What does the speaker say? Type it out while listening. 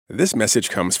This message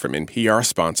comes from NPR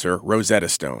sponsor Rosetta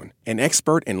Stone, an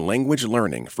expert in language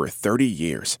learning for 30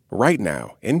 years. Right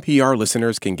now, NPR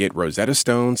listeners can get Rosetta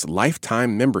Stone's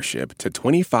lifetime membership to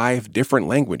 25 different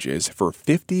languages for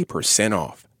 50%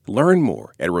 off. Learn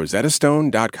more at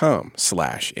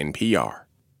rosettastone.com/NPR.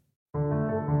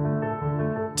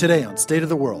 Today on State of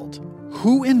the World,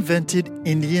 who invented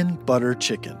Indian butter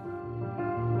chicken?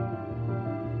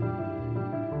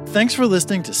 Thanks for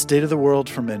listening to State of the World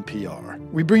from NPR.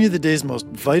 We bring you the day's most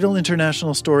vital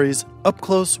international stories up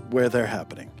close where they're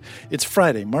happening. It's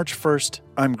Friday, March 1st.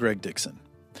 I'm Greg Dixon.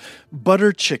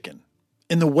 Butter chicken.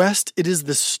 In the West, it is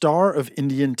the star of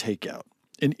Indian takeout.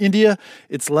 In India,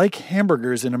 it's like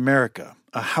hamburgers in America,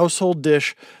 a household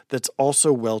dish that's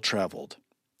also well-traveled.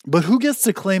 But who gets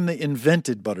to claim they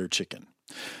invented butter chicken?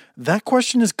 That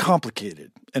question is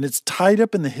complicated, and it's tied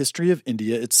up in the history of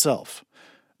India itself.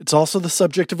 It's also the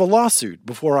subject of a lawsuit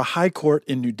before a high court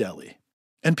in New Delhi.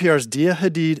 NPR's Dia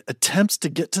Hadid attempts to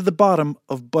get to the bottom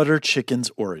of butter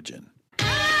chicken's origin.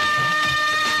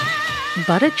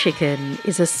 Butter chicken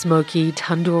is a smoky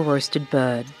tandoor-roasted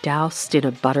bird doused in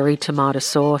a buttery tomato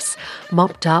sauce,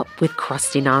 mopped up with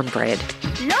crusty naan bread.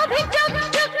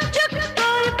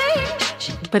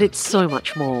 But it's so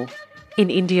much more.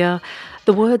 In India,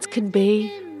 the words can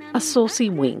be a saucy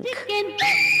wink.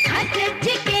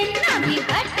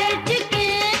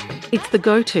 It's the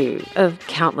go-to of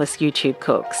countless YouTube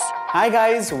cooks. Hi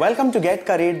guys, welcome to Get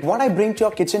Curried. What I bring to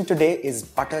your kitchen today is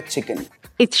butter chicken.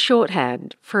 It's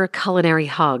shorthand for a culinary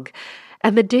hug,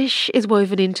 and the dish is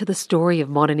woven into the story of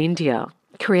modern India,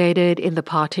 created in the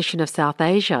partition of South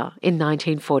Asia in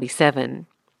 1947.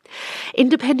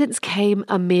 Independence came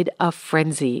amid a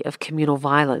frenzy of communal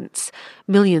violence.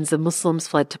 Millions of Muslims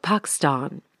fled to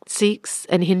Pakistan, Sikhs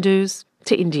and Hindus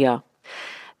to India.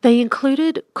 They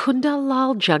included Kunda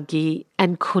Lal Jaggi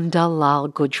and Kunda Lal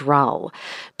Gujral,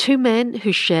 two men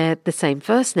who shared the same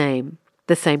first name,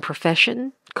 the same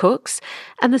profession, cooks,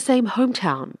 and the same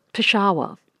hometown,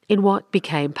 Peshawar, in what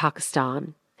became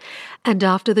Pakistan. And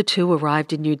after the two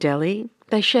arrived in New Delhi,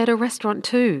 they shared a restaurant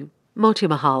too, Moti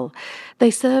Mahal. They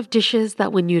served dishes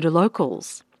that were new to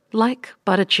locals, like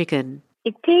butter chicken.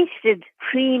 It tasted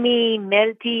creamy,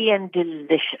 melty, and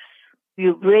delicious.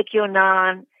 You break your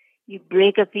naan, you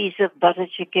break a piece of butter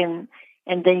chicken,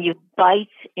 and then you bite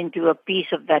into a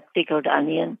piece of that pickled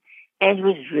onion, and it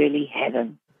was really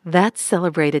heaven. That's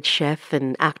celebrated chef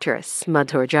and actress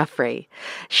Madhur Jaffrey.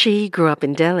 She grew up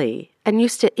in Delhi and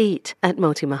used to eat at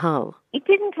Moti Mahal. It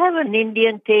didn't have an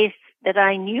Indian taste that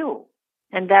I knew,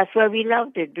 and that's why we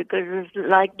loved it, because it was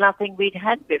like nothing we'd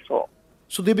had before.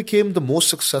 So they became the most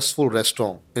successful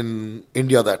restaurant in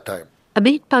India that time.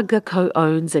 Amit Bagga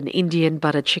co-owns an Indian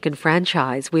butter chicken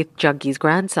franchise with Jaggi's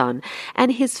grandson,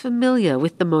 and he's familiar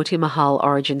with the Moti Mahal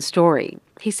origin story.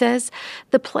 He says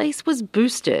the place was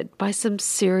boosted by some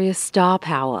serious star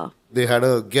power. They had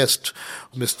a guest,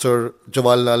 Mr.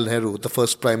 Jawaharlal Nehru, the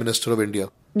first Prime Minister of India.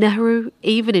 Nehru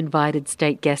even invited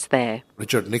state guests there.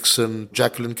 Richard Nixon,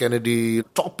 Jacqueline Kennedy,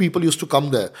 top people used to come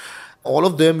there. All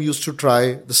of them used to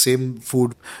try the same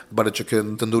food, butter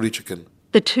chicken, tandoori chicken.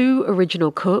 The two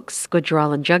original cooks,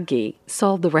 Gujral and Jaggi,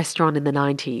 sold the restaurant in the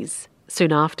 90s.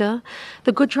 Soon after,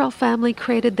 the Gujral family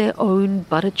created their own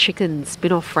butter chicken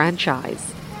spin-off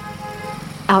franchise.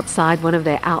 Outside one of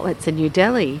their outlets in New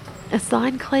Delhi, a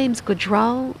sign claims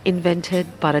Gujral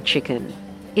invented butter chicken.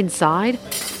 Inside,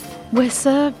 we're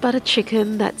served butter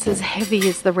chicken that's as heavy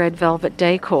as the red velvet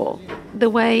decor, the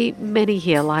way many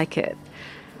here like it.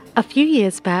 A few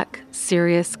years back,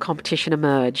 serious competition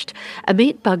emerged.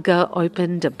 Amit Bagga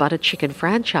opened a butter chicken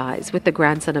franchise with the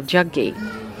grandson of Jaggi.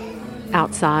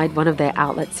 Outside one of their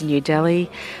outlets in New Delhi,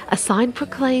 a sign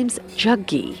proclaims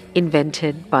Jaggi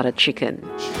invented butter chicken.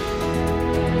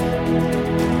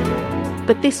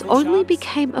 But this only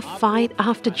became a fight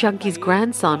after Jaggi's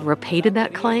grandson repeated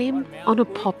that claim on a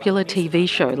popular TV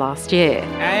show last year.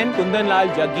 And Kundan Lal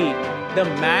Jaggi, the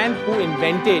man who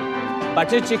invented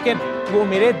butter chicken, वो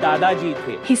मेरे दादाजी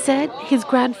थे. He said his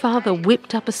grandfather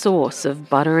whipped up a sauce of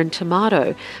butter and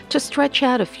tomato to stretch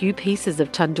out a few pieces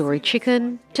of tandoori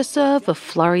chicken to serve a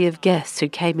flurry of guests who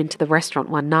came into the restaurant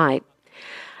one night.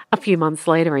 A few months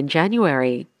later in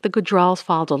January, the Gujrals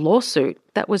filed a lawsuit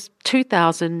that was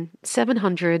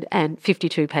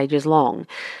 2,752 pages long.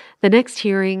 The next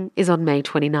hearing is on May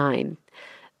 29.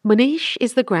 Manish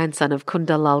is the grandson of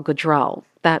Kunda Lal Gujral,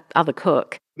 that other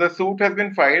cook. The suit has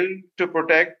been filed to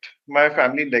protect my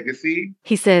family legacy.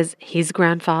 He says his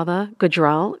grandfather,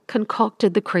 Gujral,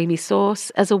 concocted the creamy sauce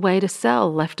as a way to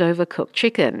sell leftover cooked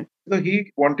chicken. So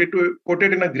he wanted to put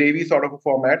it in a gravy sort of a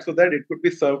format so that it could be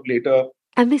served later.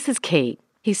 And this is key.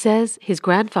 He says his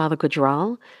grandfather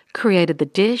Gujral created the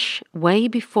dish way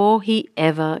before he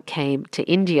ever came to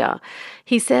India.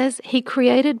 He says he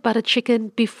created butter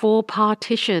chicken before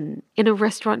partition in a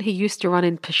restaurant he used to run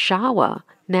in Peshawar,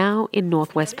 now in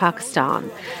northwest Pakistan.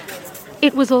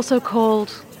 It was also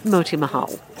called Moti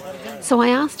Mahal. So I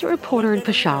asked a reporter in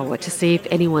Peshawar to see if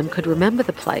anyone could remember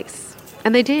the place.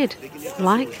 And they did,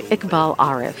 like Iqbal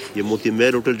Arif.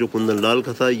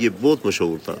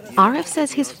 Arif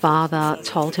says his father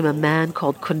told him a man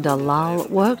called Kundal Lal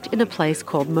worked in a place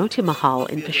called Moti Mahal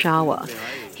in Peshawar.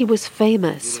 He was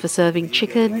famous for serving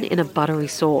chicken in a buttery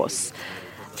sauce.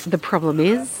 The problem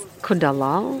is, Kundal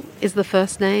Lal is the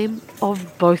first name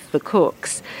of both the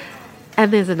cooks.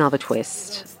 And there's another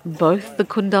twist. Both the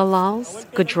Kundal Lals,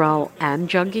 Gujral and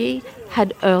Juggi,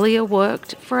 had earlier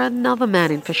worked for another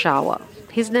man in Peshawar.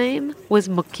 His name was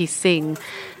Mukhi Singh,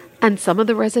 and some of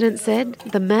the residents said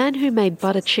the man who made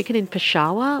butter chicken in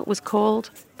Peshawar was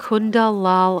called Kundal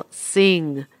Lal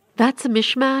Singh. That's a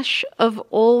mishmash of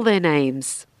all their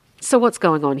names. So what's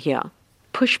going on here?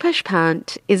 Pushpesh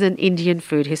Pant is an Indian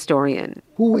food historian.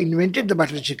 Who invented the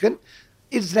butter chicken?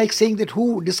 It's like saying that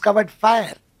who discovered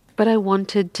fire? But I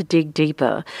wanted to dig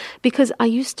deeper because I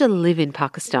used to live in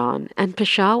Pakistan, and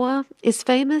Peshawar is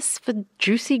famous for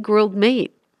juicy grilled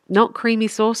meat, not creamy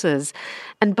sauces.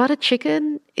 And butter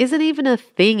chicken isn't even a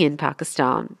thing in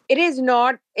Pakistan. It is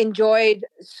not enjoyed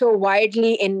so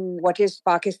widely in what is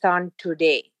Pakistan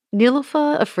today.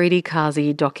 Niloufar Afridi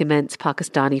Kazi documents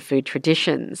Pakistani food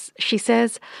traditions. She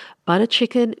says butter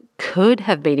chicken could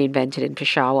have been invented in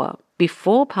Peshawar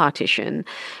before partition,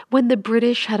 when the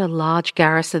British had a large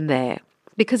garrison there,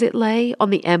 because it lay on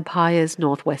the empire's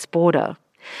northwest border.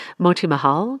 Moti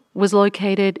Mahal was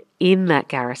located in that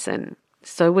garrison.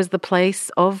 So was the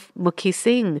place of Mukhi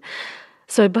Singh.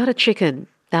 So butter chicken,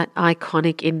 that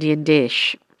iconic Indian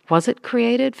dish, was it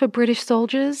created for British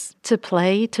soldiers to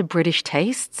play to British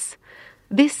tastes?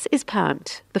 This is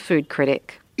Pant, the food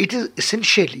critic. It is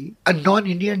essentially a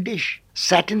non-Indian dish.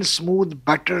 Satin-smooth,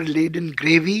 butter-laden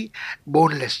gravy,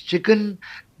 boneless chicken.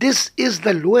 This is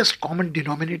the lowest common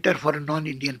denominator for a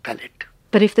non-Indian palate.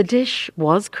 But if the dish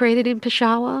was created in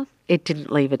Peshawar, it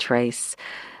didn't leave a trace.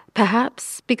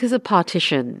 Perhaps because of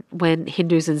partition, when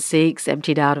Hindus and Sikhs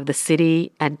emptied out of the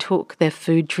city and took their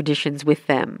food traditions with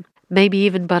them. Maybe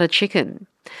even butter chicken.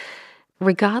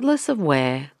 Regardless of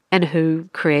where and who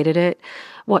created it,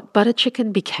 what butter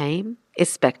chicken became is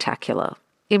spectacular.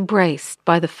 Embraced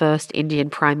by the first Indian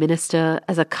Prime Minister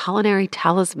as a culinary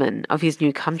talisman of his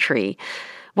new country,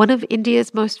 one of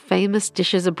India's most famous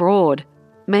dishes abroad.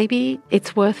 Maybe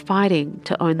it's worth fighting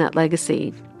to own that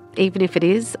legacy, even if it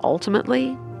is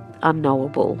ultimately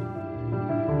unknowable.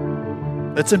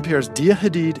 That's NPR's Dia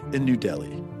Hadid in New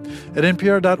Delhi. At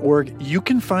npr.org, you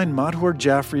can find Madhur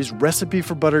Jaffrey's recipe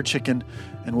for butter chicken,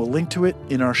 and we'll link to it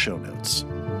in our show notes.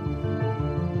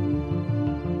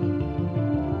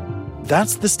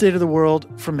 That's the State of the World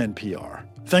from NPR.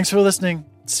 Thanks for listening.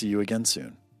 See you again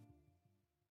soon.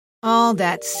 All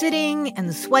that sitting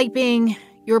and swiping,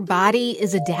 your body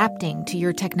is adapting to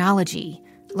your technology.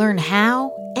 Learn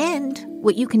how and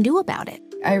what you can do about it.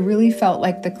 I really felt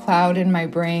like the cloud in my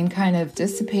brain kind of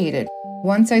dissipated.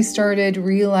 Once I started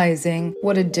realizing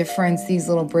what a difference these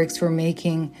little breaks were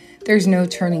making, there's no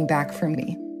turning back for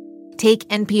me. Take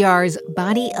NPR's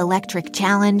Body Electric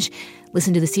Challenge.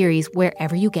 Listen to the series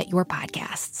wherever you get your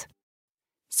podcasts.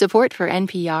 Support for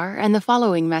NPR and the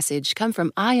following message come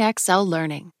from IXL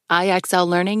Learning. IXL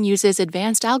Learning uses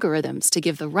advanced algorithms to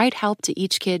give the right help to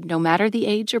each kid, no matter the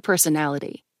age or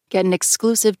personality. Get an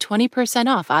exclusive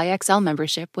 20% off IXL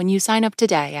membership when you sign up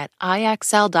today at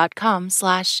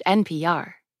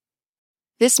IXL.com/NPR.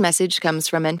 This message comes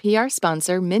from NPR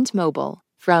sponsor Mint Mobile.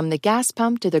 From the gas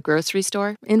pump to the grocery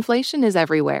store, inflation is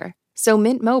everywhere. So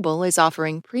Mint Mobile is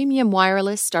offering premium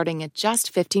wireless starting at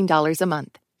just $15 a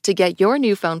month. To get your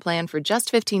new phone plan for just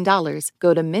 $15,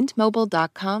 go to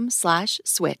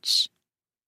mintmobile.com/switch.